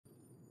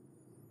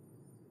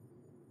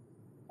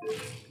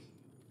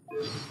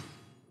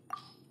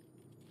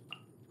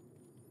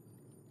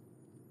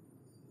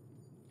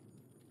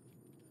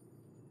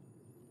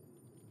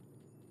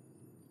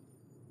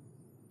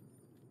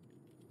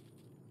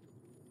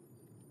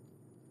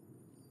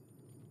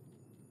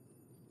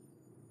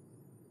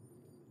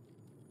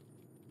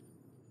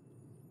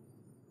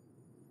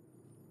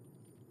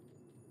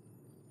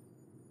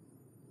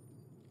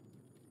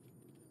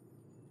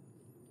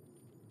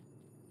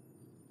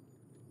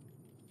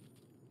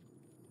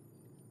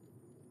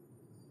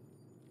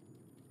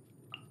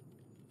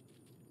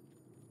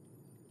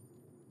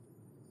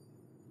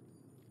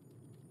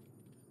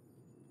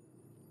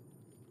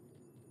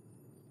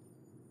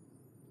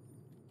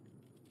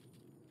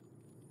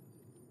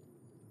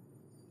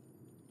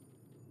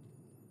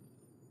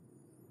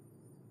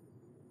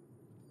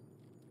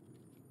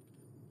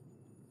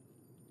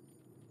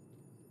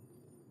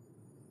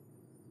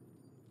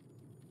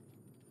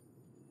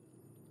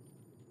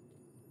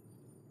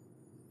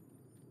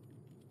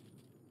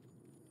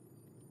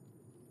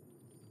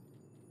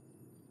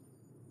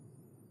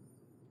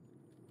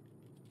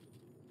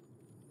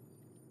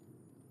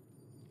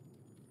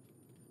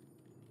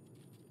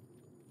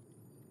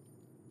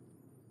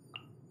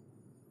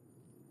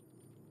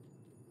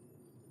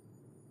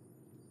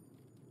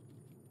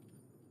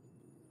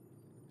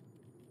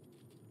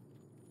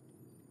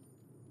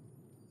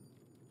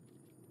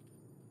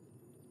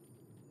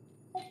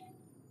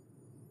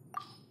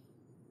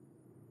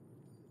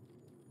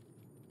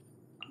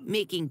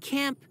Making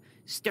camp,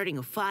 starting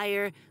a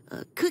fire,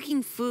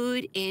 cooking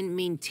food, and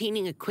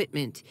maintaining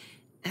equipment.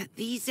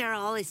 These are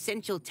all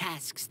essential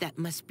tasks that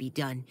must be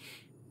done.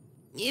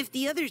 If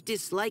the others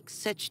dislike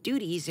such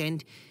duties,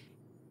 and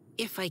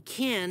if I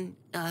can,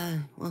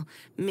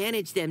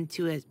 manage them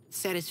to a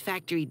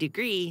satisfactory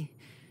degree,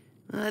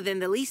 then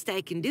the least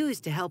I can do is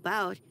to help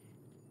out.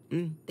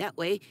 That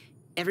way,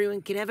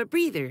 everyone can have a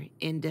breather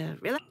and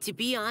relax. To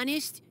be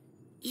honest,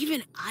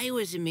 even I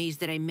was amazed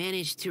that I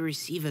managed to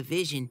receive a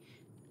vision.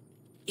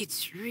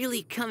 It's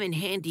really come in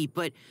handy,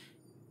 but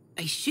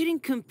I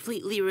shouldn't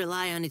completely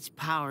rely on its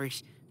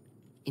powers.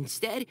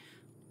 Instead,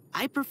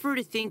 I prefer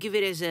to think of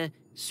it as a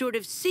sort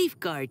of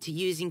safeguard to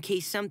use in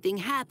case something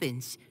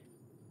happens.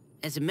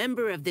 As a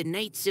member of the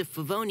Knights of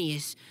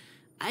Favonius,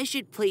 I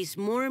should place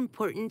more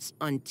importance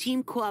on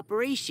team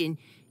cooperation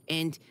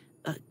and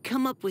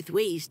come up with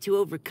ways to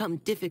overcome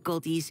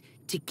difficulties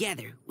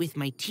together with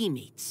my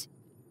teammates.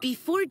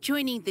 Before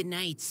joining the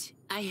Knights,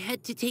 I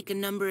had to take a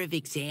number of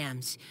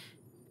exams.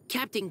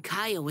 Captain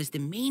Kaya was the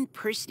main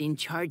person in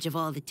charge of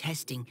all the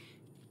testing.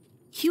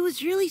 He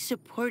was really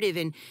supportive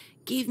and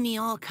gave me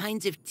all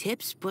kinds of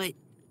tips, but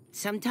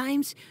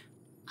sometimes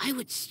I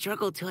would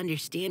struggle to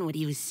understand what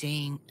he was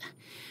saying.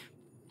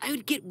 I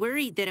would get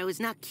worried that I was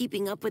not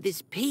keeping up with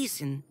his pace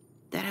and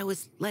that I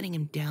was letting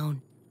him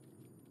down.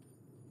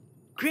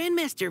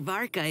 Grandmaster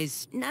Varka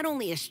is not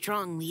only a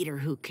strong leader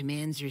who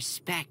commands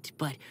respect,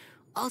 but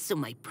also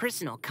my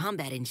personal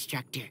combat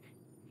instructor.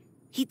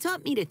 He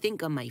taught me to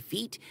think on my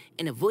feet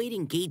and avoid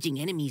engaging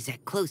enemies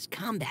at close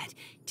combat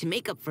to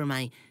make up for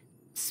my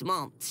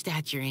small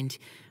stature and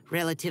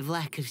relative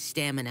lack of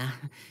stamina.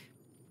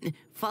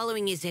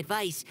 Following his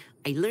advice,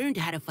 I learned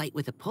how to fight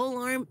with a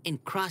polearm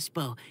and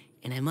crossbow,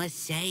 and I must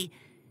say,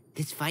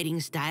 this fighting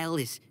style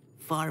is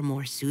far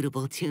more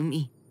suitable to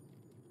me.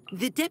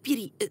 The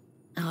deputy...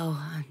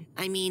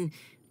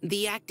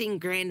 the acting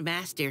Grand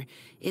Master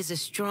is a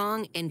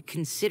strong and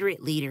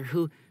considerate leader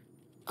who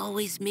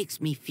always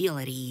makes me feel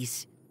at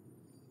ease.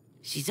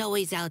 She's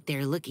always out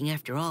there looking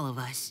after all of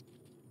us.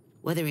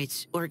 Whether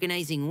it's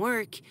organizing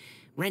work,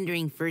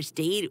 rendering first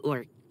aid,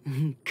 or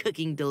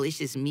cooking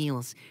delicious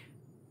meals.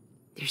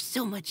 There's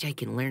so much I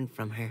can learn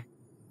from her.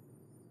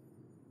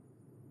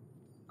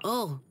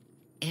 Oh,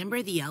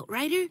 Amber the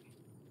Outrider?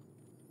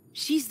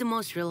 She's the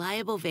most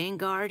reliable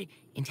vanguard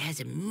and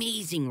has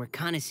amazing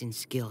reconnaissance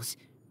skills.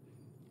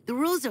 The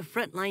roles of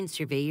frontline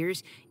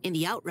surveyors and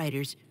the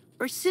Outriders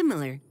are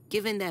similar,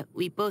 given that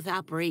we both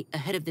operate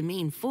ahead of the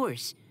main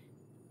force.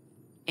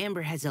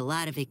 Amber has a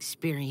lot of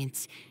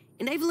experience,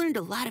 and I've learned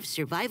a lot of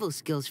survival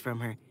skills from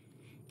her,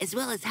 as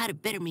well as how to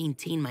better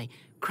maintain my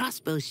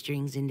crossbow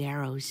strings and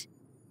arrows.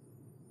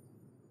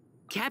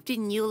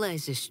 Captain Eula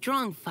is a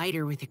strong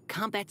fighter with a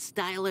combat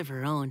style of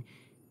her own,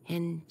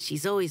 and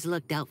she's always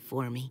looked out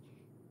for me.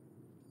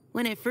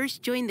 When I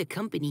first joined the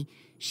company,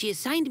 she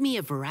assigned me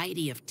a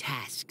variety of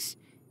tasks,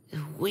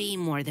 way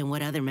more than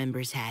what other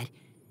members had,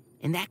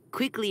 and that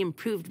quickly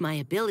improved my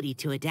ability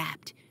to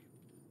adapt.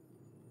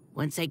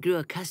 Once I grew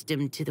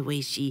accustomed to the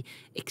way she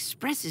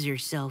expresses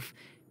herself,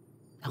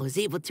 I was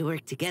able to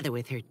work together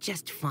with her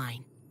just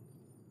fine.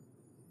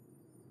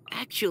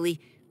 Actually,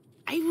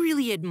 I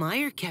really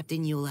admire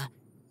Captain Eula.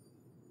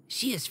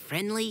 She is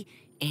friendly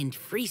and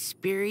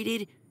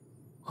free-spirited.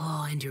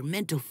 Oh, and her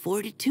mental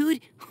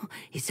fortitude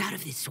is out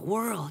of this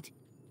world.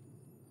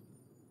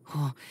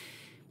 Oh,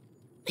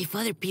 if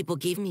other people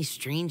gave me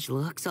strange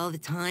looks all the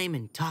time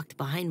and talked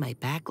behind my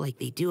back like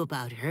they do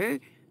about her,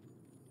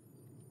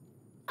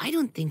 I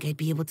don't think I'd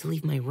be able to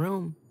leave my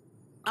room.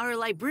 Our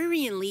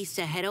librarian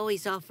Lisa had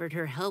always offered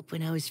her help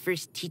when I was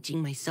first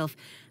teaching myself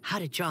how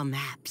to draw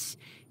maps.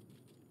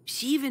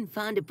 She even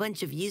found a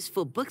bunch of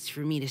useful books for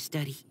me to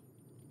study.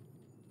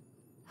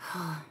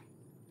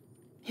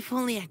 If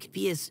only I could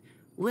be as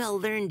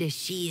well-learned as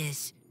she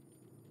is.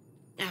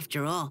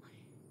 After all,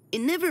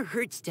 it never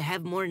hurts to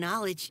have more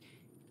knowledge,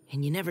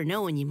 and you never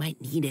know when you might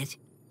need it.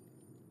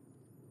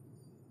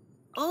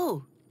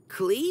 Oh,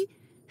 Klee?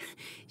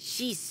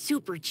 She's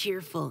super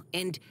cheerful,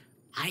 and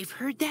I've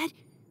heard that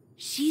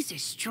she's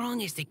as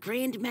strong as the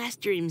Grand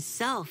Master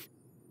himself.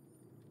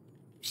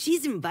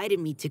 She's invited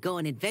me to go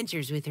on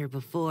adventures with her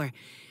before,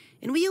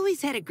 and we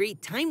always had a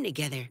great time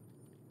together.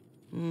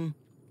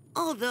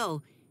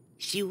 Although,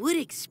 she would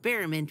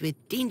experiment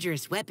with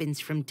dangerous weapons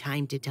from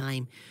time to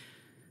time,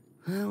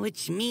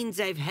 which means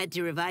I've had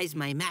to revise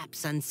my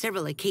maps on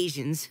several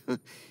occasions.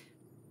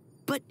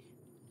 But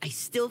I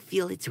still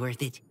feel it's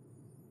worth it.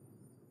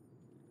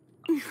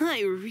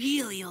 I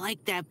really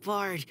like that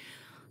bard.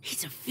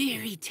 He's a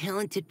very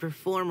talented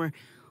performer.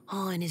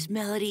 Oh, and his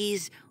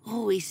melodies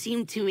always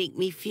seem to make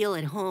me feel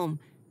at home.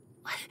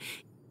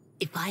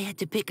 If I had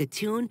to pick a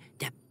tune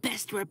that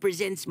best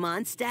represents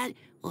Mondstadt,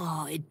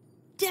 it'd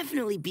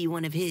definitely be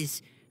one of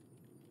his.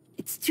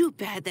 It's too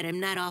bad that I'm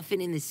not often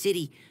in the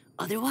city.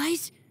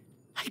 Otherwise,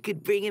 I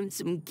could bring him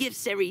some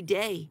gifts every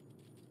day.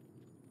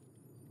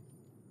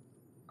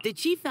 The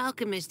chief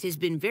alchemist has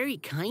been very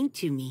kind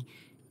to me.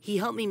 He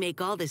helped me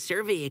make all the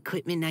survey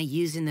equipment I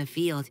use in the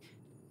field.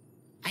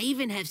 I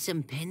even have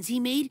some pens he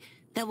made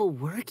that will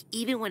work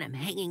even when I'm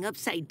hanging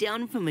upside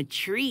down from a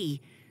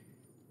tree.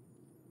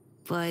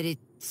 But it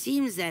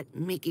seems that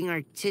making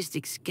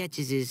artistic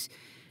sketches is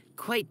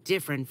quite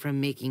different from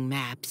making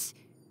maps.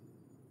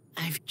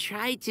 I've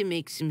tried to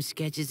make some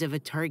sketches of a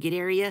target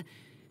area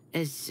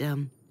as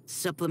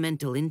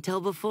supplemental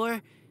intel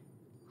before.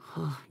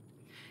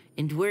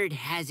 And word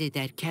has it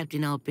that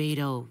Captain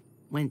Albedo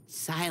went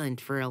silent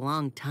for a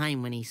long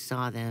time when he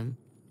saw them.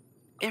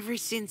 Ever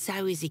since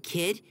I was a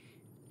kid,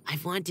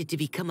 I've wanted to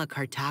become a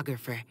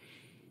cartographer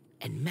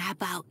and map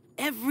out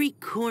every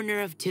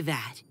corner of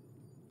Teyvat.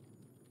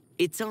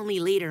 It's only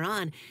later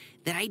on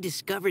that I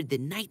discovered the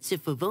Knights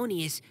of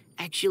Favonius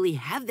actually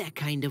have that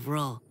kind of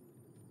role.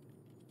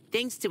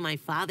 Thanks to my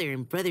father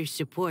and brother's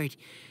support,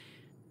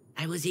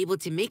 I was able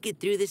to make it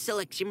through the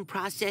selection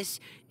process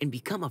and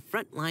become a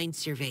frontline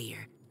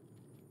surveyor.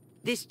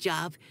 This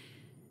job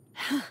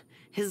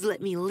has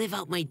let me live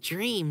out my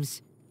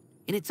dreams,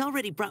 and it's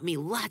already brought me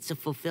lots of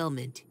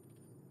fulfillment.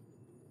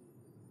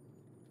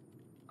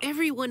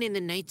 Everyone in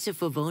the Knights of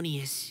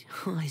Favonius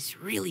is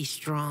really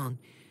strong,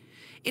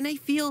 and I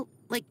feel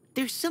like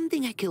there's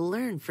something I can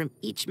learn from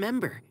each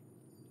member.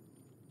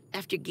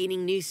 After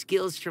gaining new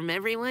skills from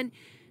everyone,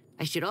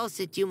 I should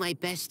also do my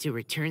best to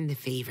return the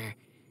favor.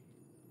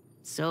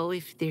 So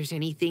if there's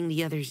anything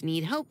the others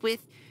need help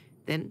with,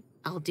 then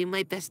I'll do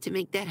my best to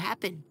make that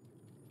happen.